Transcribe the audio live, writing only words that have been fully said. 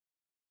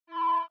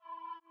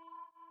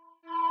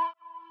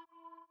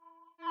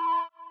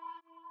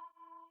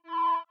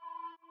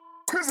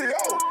pussy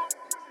out.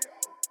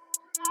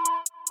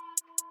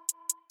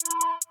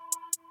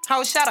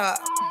 Ho, shut up.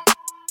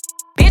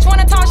 Bitch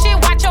wanna talk shit,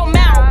 watch your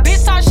mouth.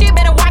 Bitch talk shit,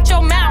 better watch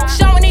your mouth.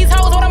 Showing these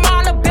hoes what I'm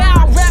all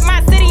about. Rep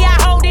my city, I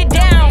hold it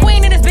down.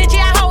 Queen in this bitch,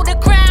 yeah, I hold the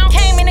crown.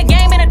 Came in the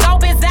game and the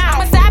dope is out.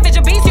 I'm a savage,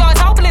 a beast, yours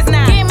hopeless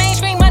now. Get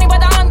mainstream money with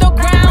the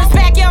underground.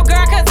 Respect your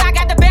girl, cause I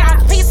got the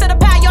bounce. Piece of the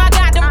pie, yo, I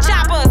got them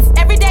choppers.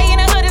 Every day in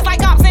the hood is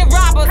like ops and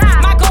robbers.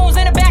 My goons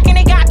in the back and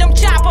they got them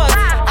choppers.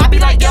 I be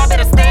like, y'all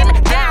better stand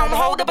down.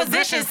 Hold the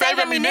position, save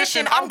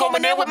ammunition. I'm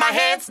going in with my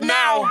hands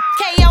now.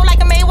 KO like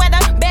a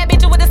Mayweather. Bad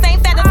bitch with the same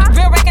feathers.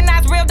 Real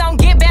recognize real, don't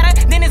get better.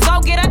 Then it's go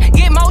getter,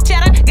 get more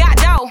cheddar. Got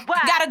dough,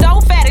 got a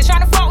dough fetish.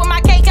 Tryna fuck with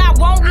my cake, I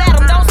won't let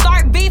them. Don't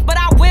start beef, but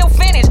I will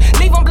finish.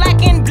 Leave them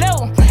black and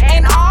blue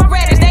and all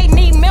reddish. They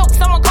need milk,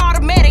 someone call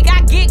the medic.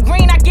 I get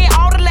green, I get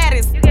all the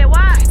lettuce. You get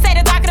what? Say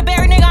the doc of the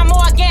berry, nigga, I'm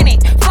more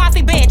organic.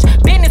 Flossy bitch,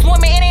 business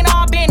woman, it ain't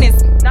all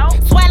business. No.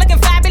 Sweat looking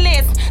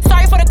fabulous.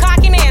 Sorry for the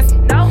cockiness.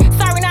 No.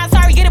 Sorry, not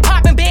sorry, get it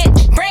poppin',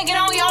 bitch. Bring it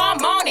on, yo,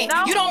 I'm on it.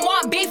 No. You don't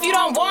want beef, you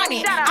don't want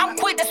it. Shut up. I'm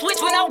quick to switch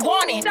with no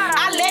warning. Shut up.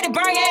 I let it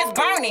burn, yeah, it's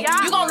burning.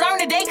 Yeah. You gon' learn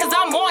today, cause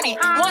I'm on it.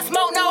 One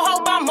smoke, no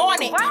hope, I'm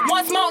on it. What?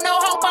 One smoke, no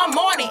hope, I'm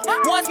on it.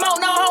 One smoke,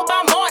 no hope,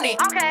 I'm on it.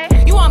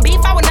 Okay. You want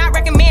beef, I would not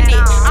recommend it.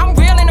 I'm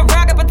real in the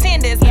world of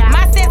pretenders. Yeah.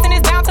 My sensing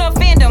is bound to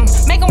offend them.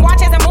 Make them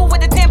watch as I move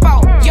with the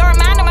tempo. You're a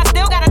mind them, I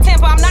still got a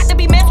tempo. I'm not to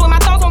be messed with, my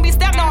toes won't be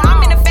stepped on.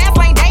 I'm in the fast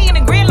lane, day in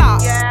the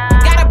gridlock. Yeah.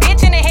 Got a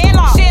bitch in the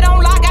headlock. Shit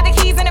on lock, got the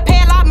keys in the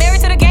padlock.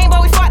 Married to the game,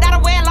 but we fucked out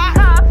of wedlock.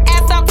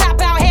 Ass up, top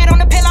out, head on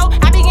the pillow.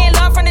 I be getting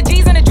love from the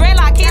G's and the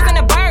dreadlock. Kids in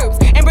the burbs,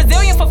 and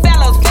Brazilian for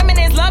fellas.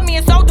 Feminists love me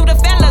and so do the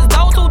fellas.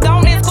 Those who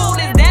don't, it's cool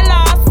as their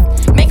loss.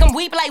 Make them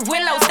weep like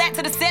willow, stacked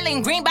to the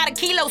ceiling. Green by the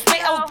kilo,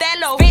 spit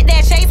Othello.